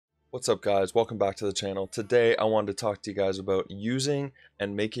What's up guys, welcome back to the channel. Today I wanted to talk to you guys about using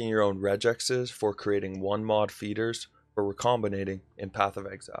and making your own regexes for creating one mod feeders for recombinating in Path of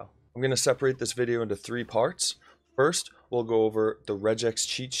Exile. I'm going to separate this video into three parts. First, we'll go over the regex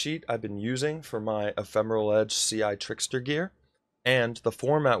cheat sheet I've been using for my ephemeral edge CI Trickster gear and the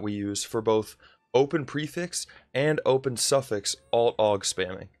format we use for both open prefix and open suffix alt-aug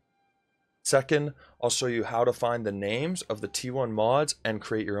spamming. Second, I'll show you how to find the names of the T1 mods and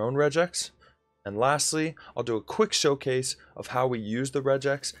create your own regex. And lastly, I'll do a quick showcase of how we use the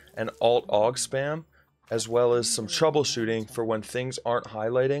regex and alt-aug spam, as well as some troubleshooting for when things aren't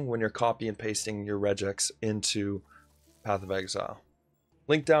highlighting when you're copy and pasting your regex into Path of Exile.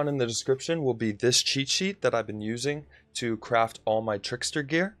 Link down in the description will be this cheat sheet that I've been using to craft all my Trickster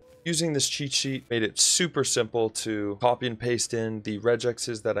gear. Using this cheat sheet made it super simple to copy and paste in the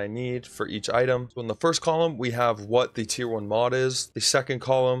regexes that I need for each item. So in the first column, we have what the tier 1 mod is. The second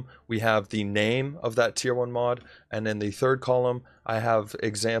column, we have the name of that tier 1 mod. And in the third column, I have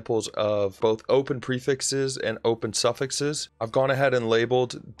examples of both open prefixes and open suffixes. I've gone ahead and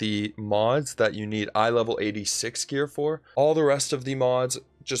labeled the mods that you need eye level 86 gear for. All the rest of the mods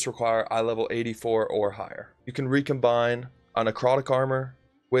just require eye level 84 or higher. You can recombine a necrotic armor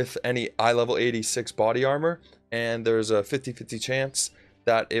with any eye level 86 body armor, and there's a 50-50 chance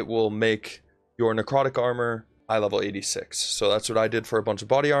that it will make your necrotic armor eye level 86. So that's what I did for a bunch of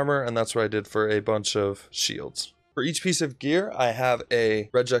body armor, and that's what I did for a bunch of shields. For each piece of gear, I have a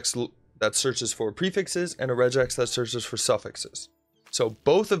regex that searches for prefixes and a regex that searches for suffixes. So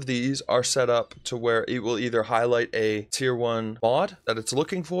both of these are set up to where it will either highlight a tier 1 mod that it's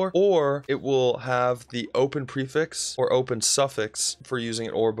looking for, or it will have the open prefix or open suffix for using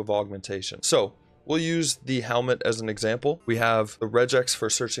an orb of augmentation. So we'll use the helmet as an example. We have the regex for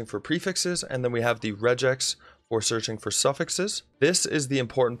searching for prefixes, and then we have the regex for searching for suffixes. This is the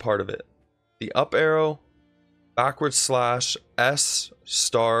important part of it. The up arrow, backward slash, S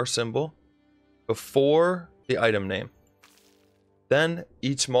star symbol before the item name. Then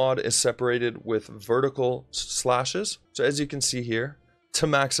each mod is separated with vertical slashes. So as you can see here, to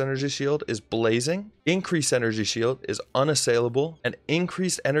max energy shield is blazing, increase energy shield is unassailable, and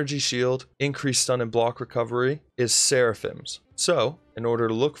increased energy shield, increased stun and block recovery is seraphims. So in order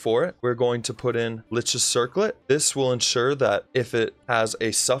to look for it, we're going to put in Lich's circlet. This will ensure that if it has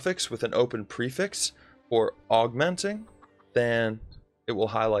a suffix with an open prefix for augmenting, then it will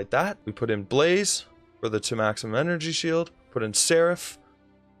highlight that. We put in blaze for the to maximum energy shield. Put in Seraph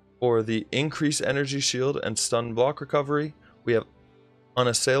for the increased energy shield and stun block recovery. We have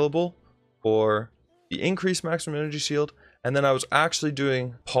Unassailable for the increased maximum energy shield. And then I was actually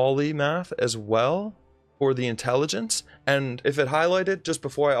doing polymath as well for the intelligence. And if it highlighted just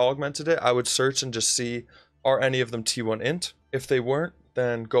before I augmented it, I would search and just see, are any of them T1 int? If they weren't,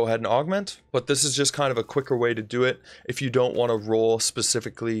 then go ahead and augment. But this is just kind of a quicker way to do it if you don't want to roll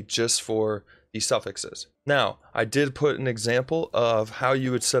specifically just for the suffixes. Now, I did put an example of how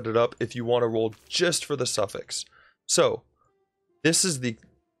you would set it up if you want to roll just for the suffix. So this is the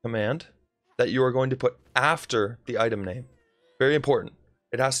command that you are going to put after the item name. Very important.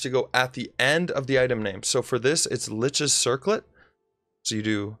 It has to go at the end of the item name. So for this, it's Lich's circlet. So you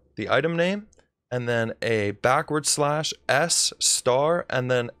do the item name, and then a backward slash, S star, and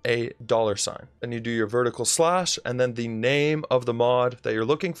then a $sign. Then you do your vertical slash, and then the name of the mod that you're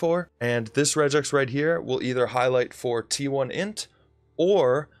looking for. And this regex right here will either highlight for T1 int,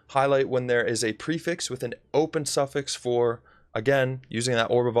 or highlight when there is a prefix with an open suffix for, again, using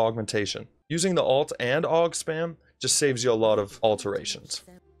that orb of augmentation. Using the alt and aug spam just saves you a lot of alterations.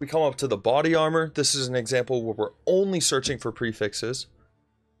 We come up to the body armor. This is an example where we're only searching for prefixes.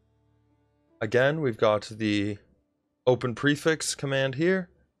 Again, we've got the open prefix command here,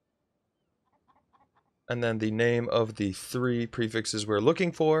 and then the name of the three prefixes we're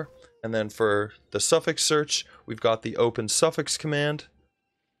looking for. And then for the suffix search, we've got the open suffix command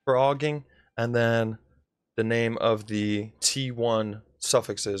for auging, and then the name of the T1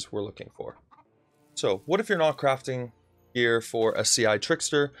 suffixes we're looking for. So what if you're not crafting gear for a CI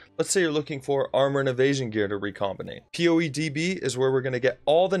Trickster? Let's say you're looking for armor and evasion gear to recombinate. PoEDB is where we're going to get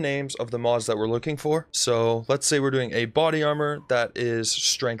all the names of the mods that we're looking for. So let's say we're doing a body armor that is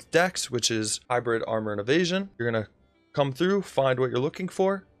strength dex, which is hybrid armor and evasion. You're going to come through, find what you're looking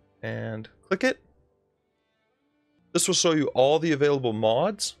for, and click it. This will show you all the available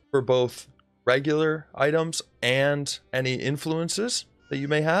mods for both regular items and any influences that you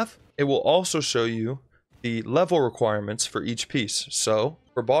may have. It will also show you the level requirements for each piece. So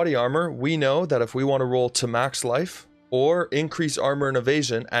for body armor, we know that if we want to roll to max life or increase armor and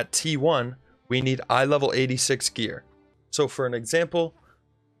evasion at T1, we need eye level 86 gear. So for an example,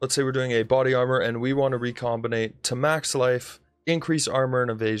 let's say we're doing a body armor and we want to recombinate to max life, increase armor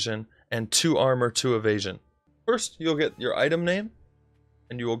and evasion, and 2 armor, 2 evasion. First, you'll get your item name,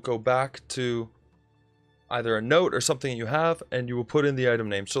 and you will go back to either a note or something you have, and you will put in the item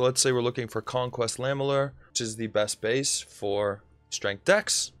name. So let's say we're looking for Conquest Lamellar, which is the best base for Strength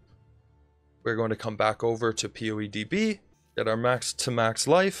Dex. We're going to come back over to PoEDB, get our max to max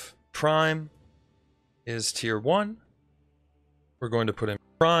life. Prime is tier 1. We're going to put in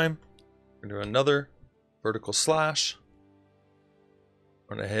Prime. We're going to do another vertical slash.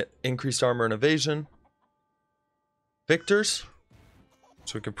 We're going to hit increased armor and evasion. Victors.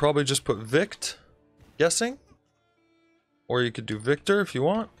 So we could probably just put Vict, guessing. Or you could do Victor if you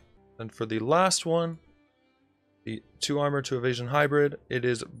want. And for the last one, the 2 armor, 2 evasion hybrid, it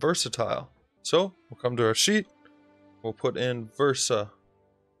is versatile. So we'll come to our sheet. We'll put in Versa.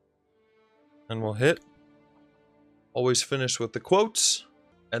 And we'll hit. Always finish with the quotes.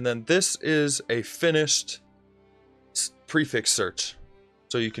 And then this is a finished prefix search.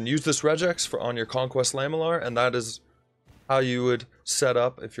 So you can use this regex for on your Conquest Lamellar, and that is how you would set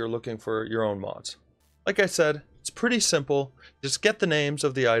up if you're looking for your own mods. Like I said, it's pretty simple. Just get the names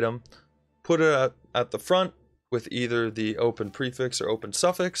of the item, put it at the front with either the open prefix or open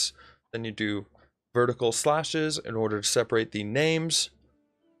suffix. Then you do vertical slashes in order to separate the names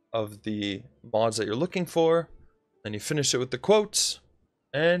of the mods that you're looking for. Then you finish it with the quotes,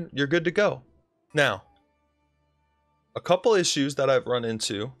 and you're good to go. Now, a couple issues that I've run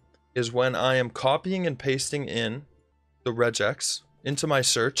into is when I am copying and pasting in the regex into my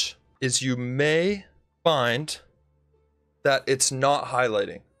search, is you may find that it's not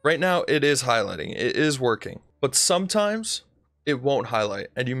highlighting. Right now it is highlighting, it is working, but sometimes it won't highlight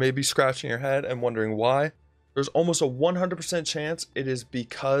and you may be scratching your head and wondering why. There's almost a 100% chance it is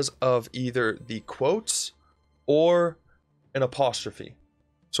because of either the quotes or an apostrophe.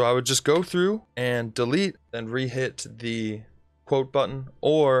 So I would just go through and delete and re-hit the quote button,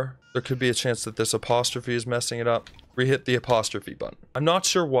 or there could be a chance that this apostrophe is messing it up. Re-hit the apostrophe button. I'm not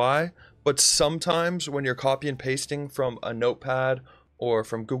sure why, but sometimes when you're copy and pasting from a notepad or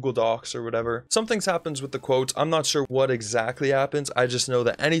from Google Docs or whatever, something happens with the quotes. I'm not sure what exactly happens. I just know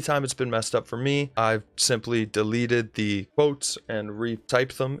that anytime it's been messed up for me, I've simply deleted the quotes and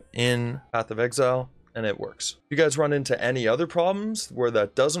retyped them in Path of Exile, and it works. If you guys run into any other problems where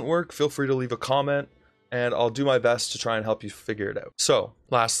that doesn't work, feel free to leave a comment and I'll do my best to try and help you figure it out. So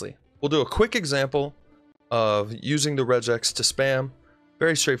lastly, we'll do a quick example of using the regex to spam.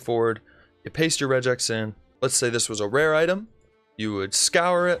 Very straightforward. You paste your regex in. Let's say this was a rare item. You would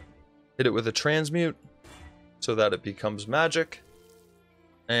scour it, hit it with a transmute so that it becomes magic.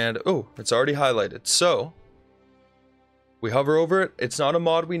 And oh, it's already highlighted. So we hover over it. It's not a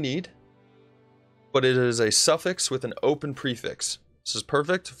mod we need, but it is a suffix with an open prefix. This is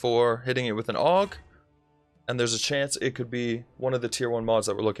perfect for hitting it with an AUG, and there's a chance it could be one of the tier 1 mods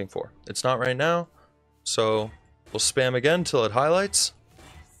that we're looking for. It's not right now, so we'll spam again till it highlights.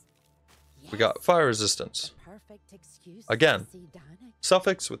 We got fire resistance. Again,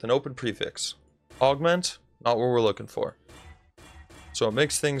 suffix with an open prefix. Augment, not what we're looking for. So it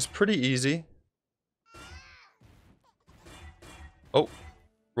makes things pretty easy. Oh,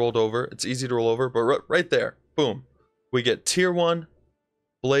 rolled over. It's easy to roll over, but right there, boom. We get tier 1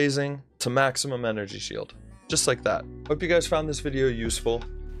 blazing to maximum energy shield. Just like that. Hope you guys found this video useful.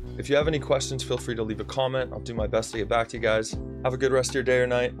 If you have any questions, feel free to leave a comment. I'll do my best to get back to you guys. Have a good rest of your day or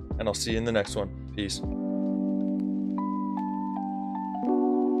night, and I'll see you in the next one. Peace.